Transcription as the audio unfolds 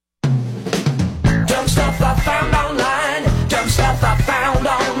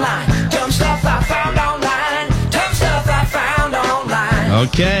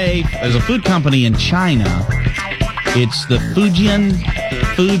Okay, there's a food company in China. It's the Fujian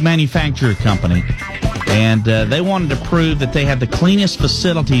Food Manufacturer Company, and they wanted to prove that they had the cleanest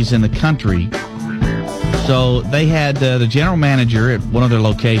facilities in the country. So they had the general manager at one of their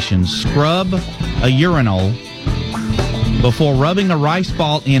locations scrub a urinal before rubbing a rice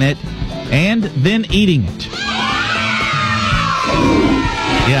ball in it and then eating it.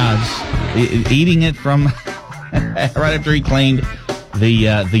 Yeah, eating it from right after he cleaned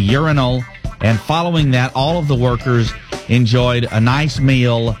the urinal. And following that, all of the workers enjoyed a nice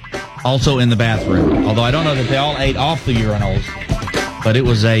meal also in the bathroom. Although I don't know that they all ate off the urinals, but it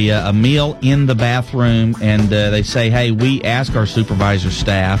was a meal in the bathroom. And they say, hey, we ask our supervisor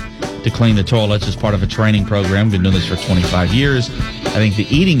staff to clean the toilets as part of a training program. We've been doing this for 25 years. I think the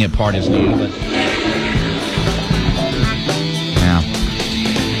eating it part is new, but yeah.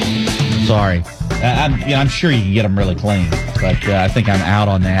 Sorry. I'm sure you can get them really clean, but I think I'm out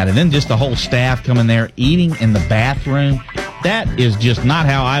on that. And then just the whole staff coming there, eating in the bathroom. That is just not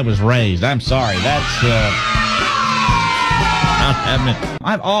how I was raised. I'm sorry. That's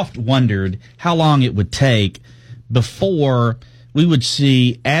I've oft wondered how long it would take before we would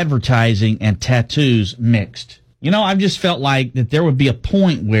see advertising and tattoos mixed. You know, I've just felt like that there would be a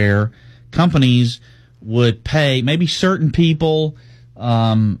point where companies would pay maybe certain people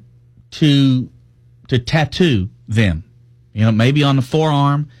to tattoo them. You know, maybe on the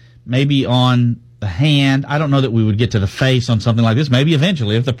forearm, maybe on the hand. I don't know that we would get to the face on something like this. Maybe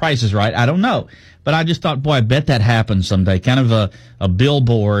eventually, if the price is right. I don't know. But I just thought, boy, I bet that happens someday. Kind of a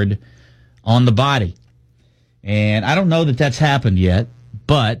billboard on the body. And I don't know that that's happened yet,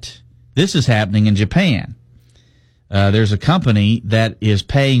 but this is happening in Japan. There's a company that is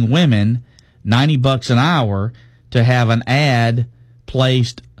paying women $90 an hour to have an ad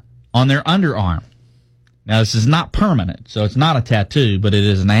placed on their underarm. Now, this is not permanent, so it's not a tattoo, but it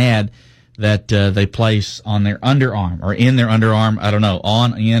is an ad that they place on their underarm or in their underarm. I don't know.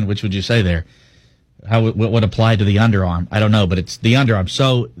 On, in, which would you say there? What would apply to the underarm? I don't know, but it's the underarm.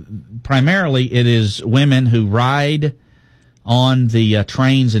 So primarily it is women who ride on the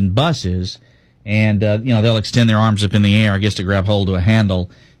trains and buses, and they'll extend their arms up in the air, I guess, to grab hold of a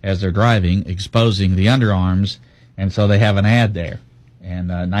handle as they're driving, exposing the underarms, and so they have an ad there, and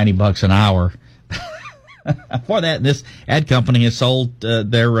 $90 an hour. For that, this ad company has sold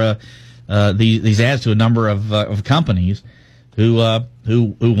these ads to a number of companies who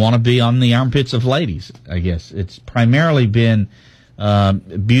want to be on the armpits of ladies. I guess it's primarily been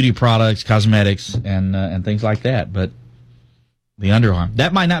beauty products, cosmetics, and things like that. But the underarm,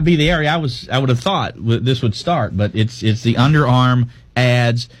 that might not be the area I would have thought this would start. But it's the underarm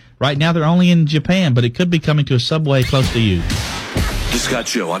ads. Right now they're only in Japan, but it could be coming to a Subway close to you. The Scott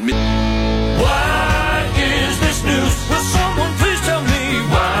Show on. Why is this news? Will someone please tell me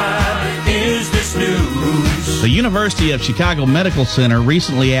why is this news? The University of Chicago Medical Center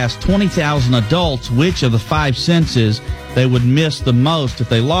recently asked 20,000 adults which of the five senses they would miss the most if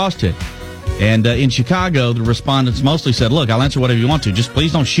they lost it. And in Chicago, the respondents mostly said, look, I'll answer whatever you want to. Just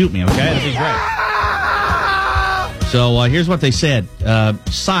please don't shoot me, okay? That'd be great. So here's what they said.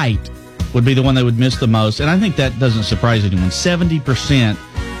 Sight would be the one they would miss the most. And I think that doesn't surprise anyone. 70%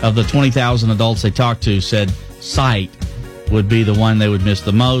 of the 20,000 adults they talked to said sight would be the one they would miss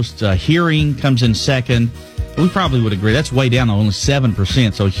the most. Hearing comes in second. We probably would agree. That's way down, only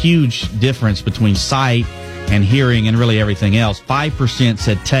 7%. So a huge difference between sight and hearing and really everything else. 5%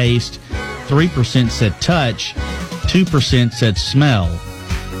 said taste. 3% said touch. 2% said smell.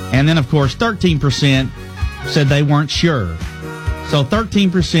 And then, of course, 13% said they weren't sure. So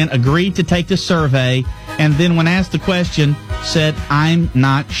 13% agreed to take the survey, and then when asked the question, said, I'm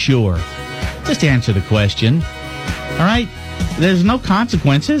not sure. Just answer the question. All right? There's no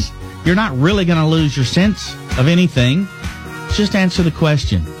consequences. You're not really going to lose your sense of anything. Just answer the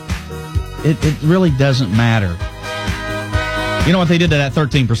question. It really doesn't matter. You know what they did to that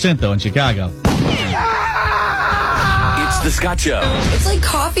 13%, though, in Chicago? It's The Scott Show. It's like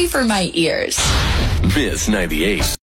coffee for my ears. Biz 98.